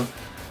 you know,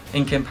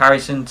 in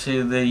comparison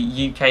to the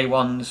UK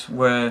ones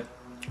where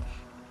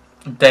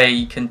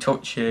they can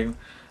touch you,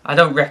 I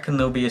don't reckon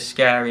they'll be as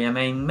scary. I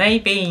mean,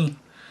 maybe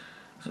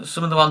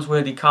some of the ones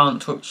where they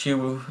can't touch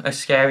you are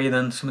scarier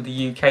than some of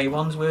the UK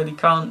ones where they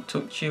can't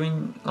touch you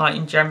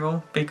in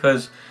general,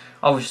 because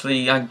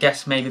obviously I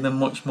guess maybe they're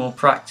much more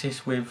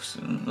practiced with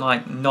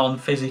like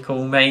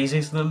non-physical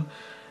mazes than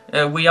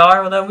we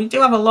are, although we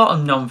do have a lot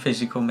of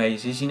non-physical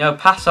mazes. You know,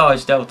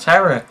 Passage del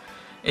Terror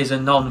is a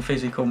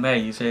non-physical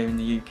maze here in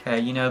the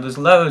UK. You know, there's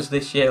loads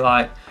this year,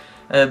 like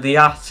The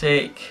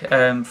Attic,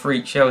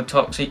 Freak Show,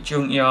 Toxic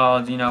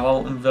Junkyard, you know,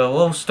 Altonville,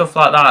 all stuff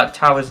like that at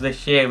Towers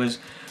this year was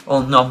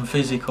all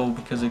non-physical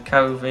because of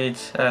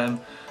COVID.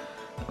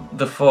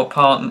 The foot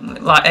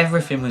part, like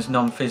everything was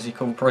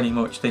non-physical pretty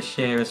much this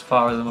year as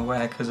far as I'm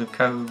aware because of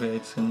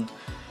COVID and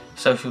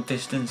social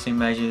distancing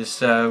measures.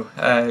 So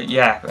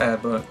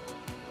but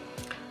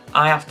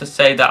I have to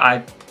say that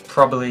I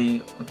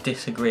probably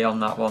disagree on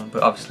that one,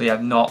 but obviously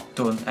I've not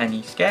done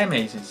any scare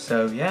mazes,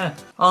 so yeah.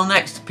 Our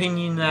next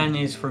opinion then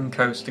is from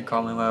Coaster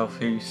Commonwealth,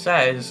 who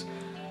says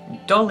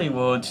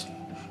Dollywood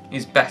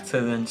is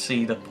better than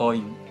Cedar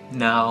Point.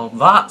 Now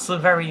that's a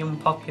very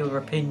unpopular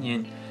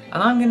opinion,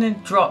 and I'm going to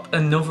drop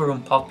another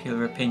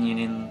unpopular opinion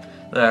in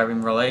there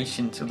in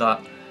relation to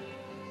that.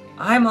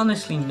 I'm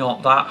honestly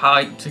not that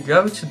hyped to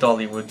go to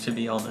Dollywood, to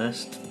be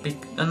honest.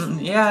 And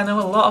yeah, I know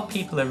a lot of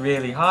people are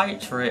really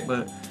hyped for it,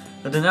 but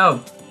I don't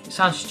know. It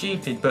sounds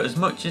stupid, but as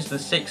much as the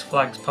Six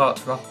Flags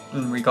parks are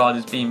often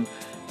regarded as being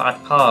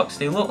bad parks,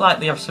 they look like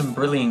they have some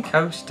brilliant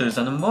coasters,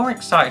 and I'm more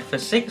excited for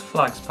Six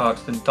Flags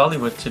parks than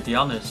Dollywood, to be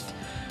honest.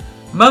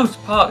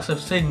 Most parks I've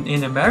seen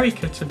in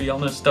America, to be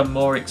honest, I'm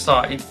more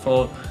excited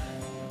for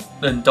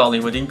than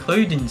Dollywood,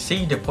 including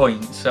Cedar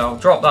Point, so I'll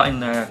drop that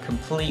in there. I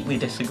completely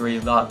disagree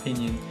with that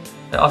opinion.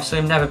 Obviously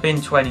I've never been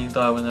to any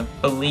though, and I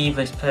believe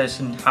this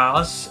person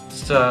has,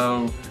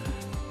 so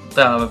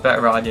they'll have a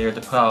better idea of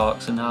the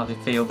parks and how they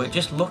feel, but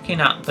just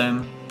looking at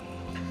them,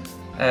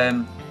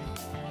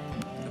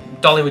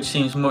 Dollywood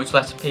seems much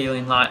less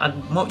appealing. Like,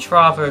 I'd much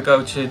rather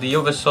go to the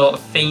other sort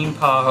of theme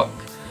park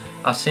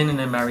I've seen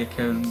in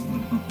America.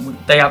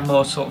 They have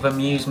more sort of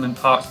amusement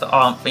parks that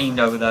aren't themed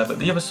over there, but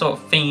the other sort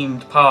of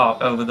themed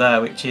park over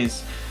there, which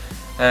is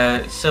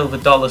Silver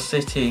Dollar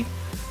City,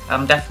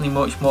 I'm definitely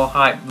much more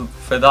hyped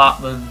for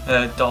that than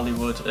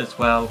Dollywood as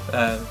well.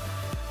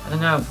 I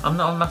don't know, I'm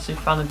not a massive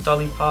fan of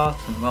Dolly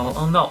Parton. Well,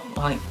 I'm not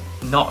like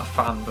not a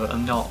fan, but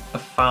I'm not a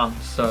fan,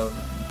 so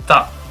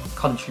that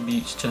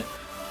contributes to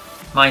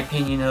my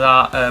opinion of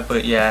that.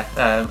 But yeah,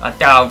 I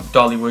doubt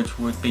Dollywood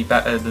would be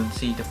better than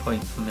Cedar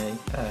Point for me.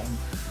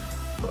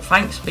 But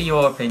thanks for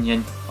your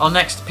opinion. Our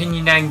next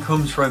opinion then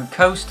comes from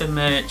Coaster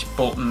Merch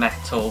But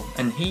Metal,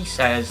 and he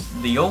says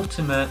the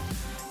Ultimate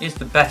is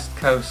the best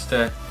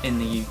coaster in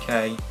the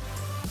UK.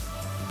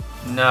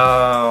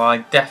 No,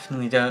 I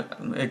definitely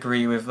don't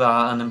agree with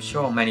that, and I'm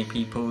sure many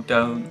people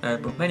don't,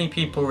 but many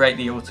people rate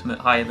the Ultimate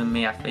higher than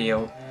me, I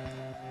feel.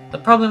 The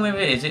problem with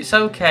it is it's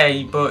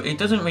okay, but it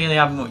doesn't really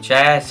have much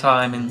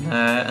airtime in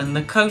there, and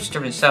the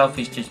coaster itself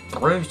is just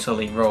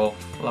brutally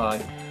rough.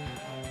 Like,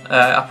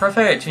 I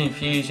prefer it to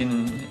Infusion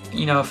and,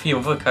 you know, a few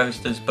other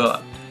coasters,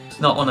 but it's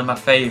not one of my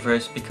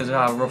favourites because of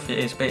how rough it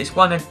is. But it's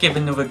one I'd give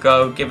another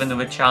go, give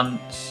another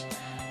chance,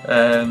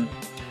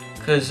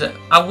 because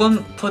I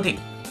wouldn't put it.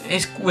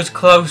 It was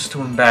close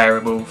to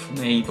unbearable for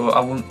me, but I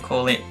wouldn't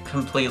call it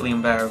completely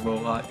unbearable.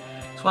 Like,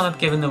 it's one I'd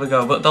give another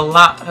go. But the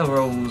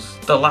laterals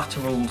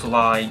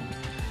like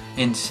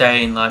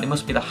insane. Like, they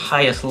must be the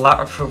highest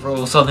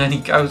laterals on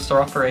any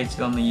coaster operated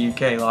on the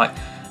UK. Like,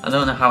 I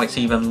don't know how it's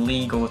even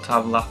legal to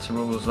have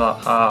laterals that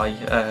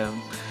high.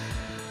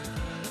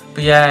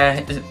 But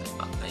yeah,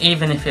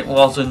 even if it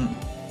wasn't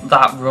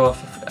that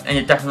rough,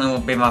 it definitely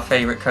would be my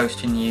favourite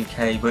coaster in the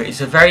UK. But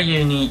it's a very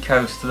unique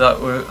coaster that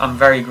I'm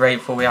very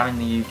grateful we have in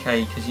the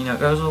UK, because, you know, it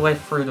goes all the way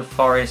through the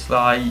forest.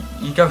 Like,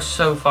 you go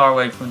so far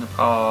away from the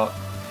park.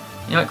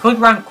 You know, it could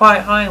rank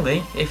quite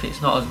highly if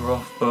it's not as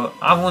rough, but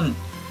I wouldn't.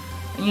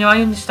 You know,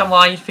 I understand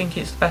why you think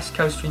it's the best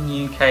coaster in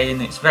the UK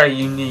and it's very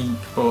unique,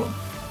 but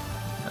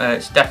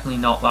it's definitely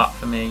not that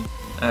for me.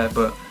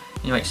 But,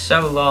 you know, it's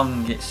so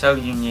long, it's so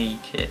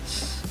unique,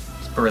 it's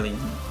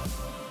brilliant.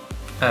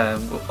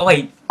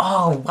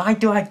 Why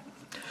do I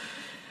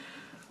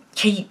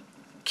keep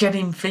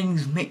getting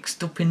things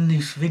mixed up in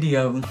this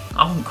video?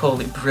 I wouldn't call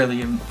it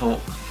brilliant, but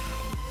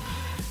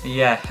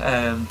yeah,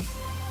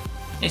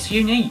 it's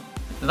unique.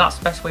 That's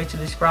the best way to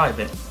describe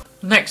it.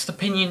 Next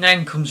opinion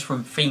then comes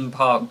from Theme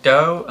Park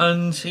Doe,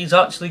 and he's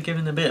actually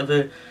given a bit of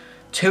a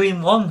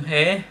 2-in-1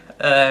 here.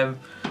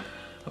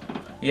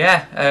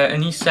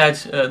 And he said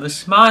the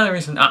Smiler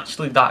isn't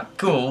actually that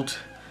good,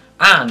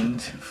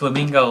 and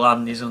Flamingo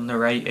Land is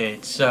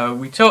underrated. So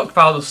we talked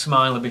about the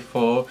Smiler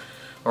before,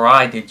 or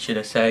I did, should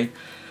I say,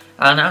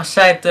 and I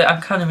said that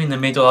I'm kind of in the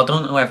middle. I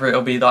don't know whether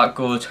it'll be that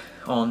good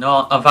or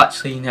not. I've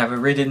actually never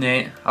ridden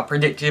it. I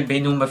predicted it'd be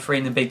number 3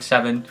 in the Big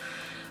 7.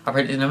 I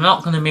predicted I'm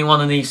not going to be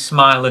one of these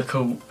Smiler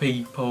cult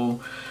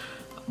people,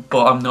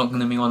 but I'm not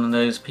going to be one of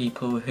those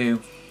people who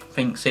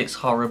thinks it's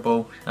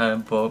horrible.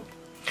 But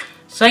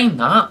saying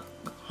that,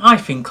 I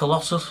think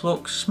Colossus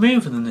looks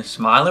smoother than the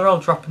Smiler. I'll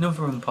drop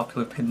another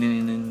unpopular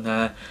opinion in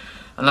there.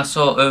 And I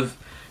sort of,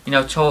 you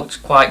know,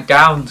 talked quite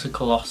down to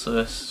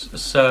Colossus.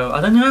 So, I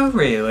don't know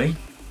really.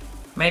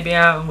 Maybe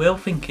I will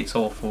think it's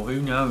awful,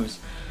 who knows.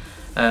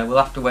 We'll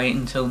have to wait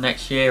until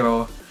next year,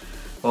 or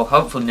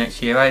hopefully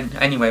next year.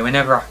 Anyway,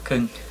 whenever I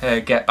can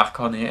get back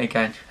on it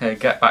again.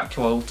 Get back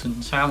to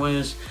Alton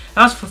Towers.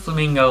 As for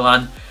Flamingo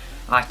Land,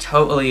 I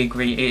totally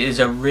agree, it is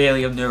a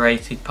really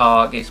underrated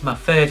park. It's my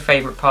third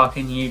favourite park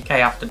in the UK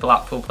after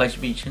Blackpool,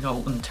 Pleasure Beach and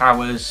Alton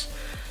Towers.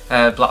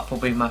 Blackpool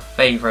being my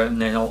favourite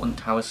and then Alton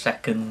Towers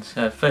second.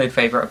 Third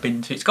favourite I've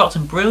been to. It's got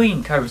some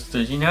brilliant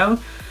coasters, you know.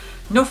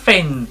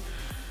 Nothing,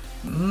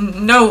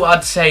 no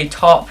I'd say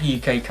top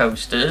UK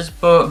coasters,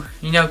 but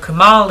you know,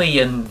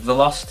 Kamali and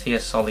Velocity are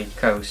solid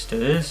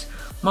coasters.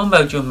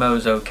 Mumbo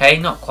Jumbo's okay,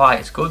 not quite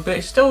as good, but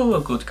it's still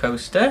a good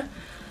coaster.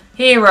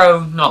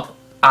 Hero, not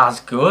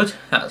as good.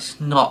 That's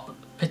not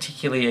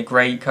particularly a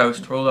great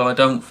coaster, although I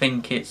don't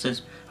think it's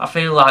as... I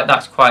feel like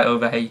that's quite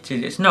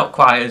overhated. It's not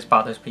quite as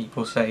bad as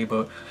people say,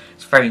 but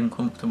it's very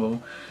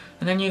uncomfortable.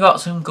 And then you got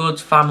some good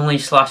family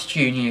 /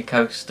 junior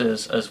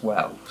coasters as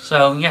well.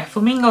 So yeah,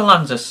 Flamingo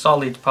Land's a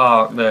solid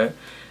park that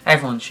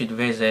everyone should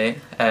visit.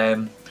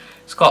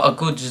 It's got a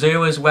good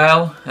zoo as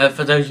well,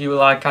 for those of you who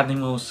like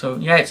animals. So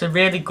yeah, it's a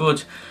really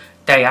good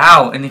day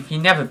out, and if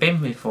you've never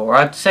been before,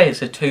 I'd say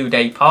it's a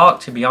 2-day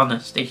park, to be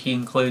honest, if you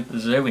include the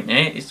zoo in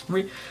it. It's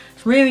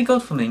really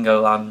good,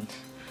 Flamingo Land.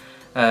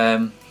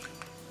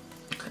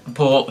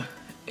 But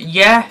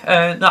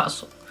yeah,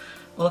 that's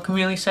all I can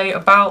really say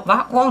about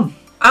that one.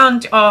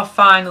 And our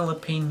final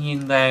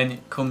opinion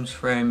then comes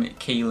from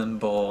Keelan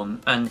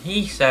Bourne, and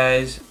he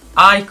says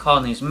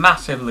Icon is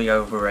massively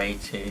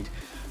overrated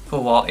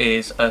for what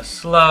is a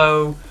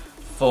slow,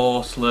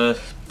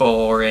 forceless,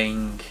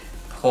 boring,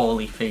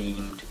 poorly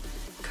themed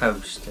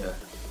coaster.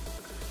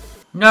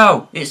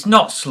 No, it's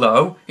not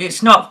slow,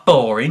 it's not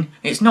boring,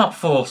 it's not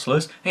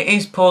forceless, it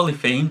is poorly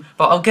themed,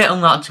 but I'll get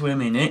on that to a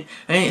minute,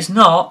 and it's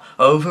not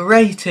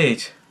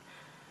overrated.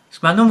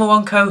 It's my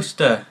 #1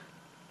 coaster.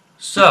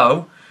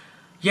 So,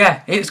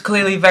 yeah, it's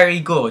clearly very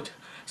good.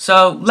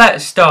 So,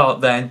 let's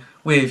start then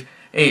with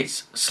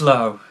it's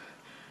slow.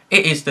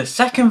 It is the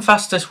second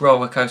fastest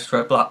roller coaster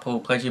at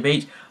Blackpool Pleasure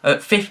Beach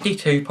at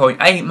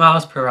 52.8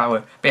 miles per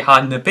hour,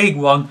 behind the big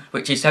one,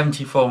 which is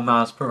 74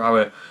 miles per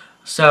hour.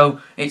 So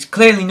it's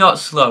clearly not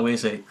slow,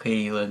 is it,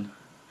 Keelan?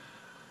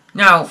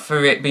 Now,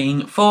 for it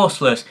being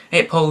forceless,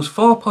 it pulls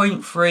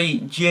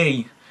 4.3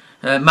 G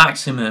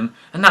maximum,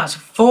 and that's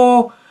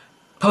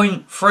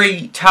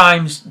 4.3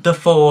 times the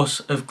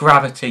force of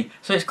gravity.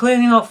 So it's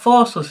clearly not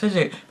forceless, is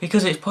it?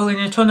 Because it's pulling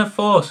a ton of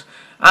force.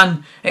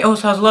 And it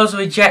also has loads of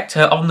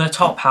ejector on the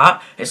top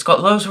hat. It's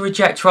got loads of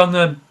ejector on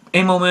the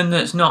Immelman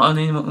that's not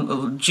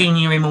an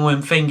junior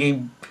Immelman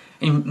thingy,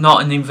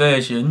 not an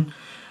inversion.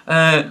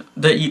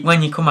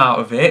 When you come out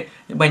of it,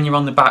 when you're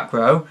on the back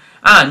row.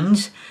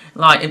 And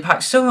like, it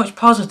packs so much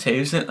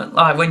positives that,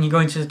 like, when you go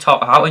into the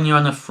top hat, when you're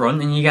on the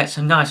front, and you get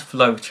some nice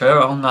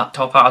floater on that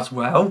top hat as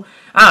well.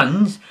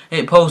 And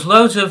it pulls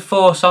loads of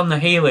force on the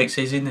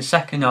helixes in the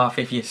second half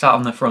if you sat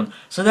on the front.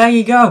 So there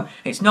you go,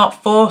 it's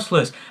not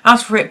forceless.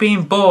 As for it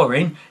being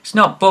boring, it's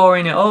not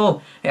boring at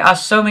all. It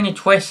has so many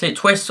twists, it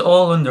twists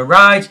all under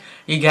rides,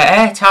 you get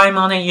airtime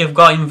on it, you've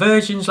got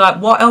inversions. Like,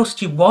 what else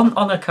do you want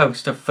on a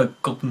coaster, for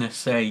goodness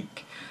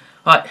sake?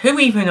 Like, who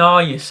even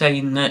are you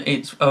saying that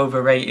it's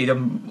overrated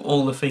and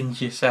all the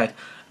things you said?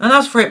 And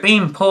as for it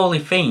being poorly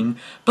themed,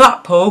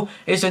 Blackpool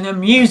is an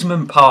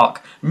amusement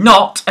park,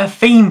 not a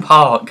theme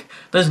park.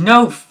 There's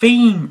no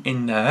theme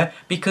in there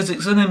because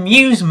it's an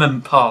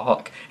amusement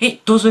park.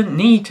 It doesn't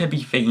need to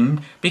be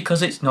themed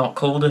because it's not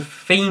called a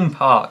theme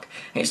park.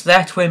 It's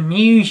there to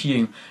amuse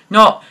you,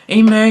 not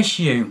immerse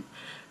you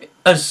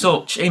as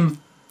such in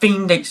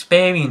themed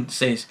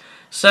experiences.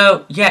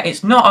 So yeah,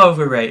 it's not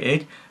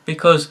overrated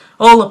because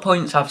all the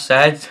points I've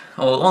said,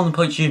 or all the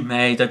points you've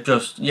made, I've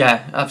just,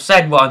 yeah, I've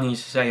said what I need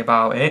to say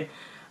about it,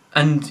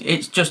 and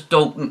it's just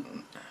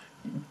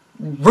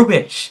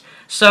rubbish.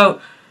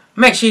 So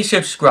make sure you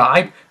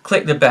subscribe,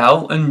 click the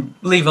bell, and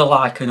leave a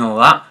like and all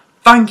that.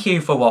 Thank you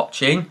for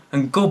watching,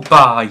 and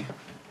goodbye.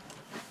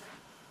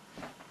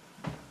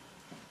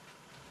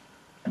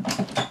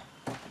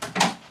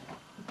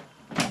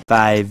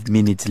 Five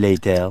minutes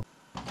later.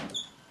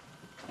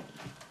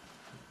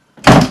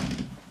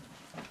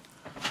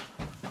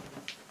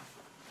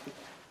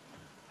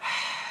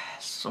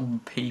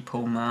 Some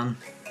people, man.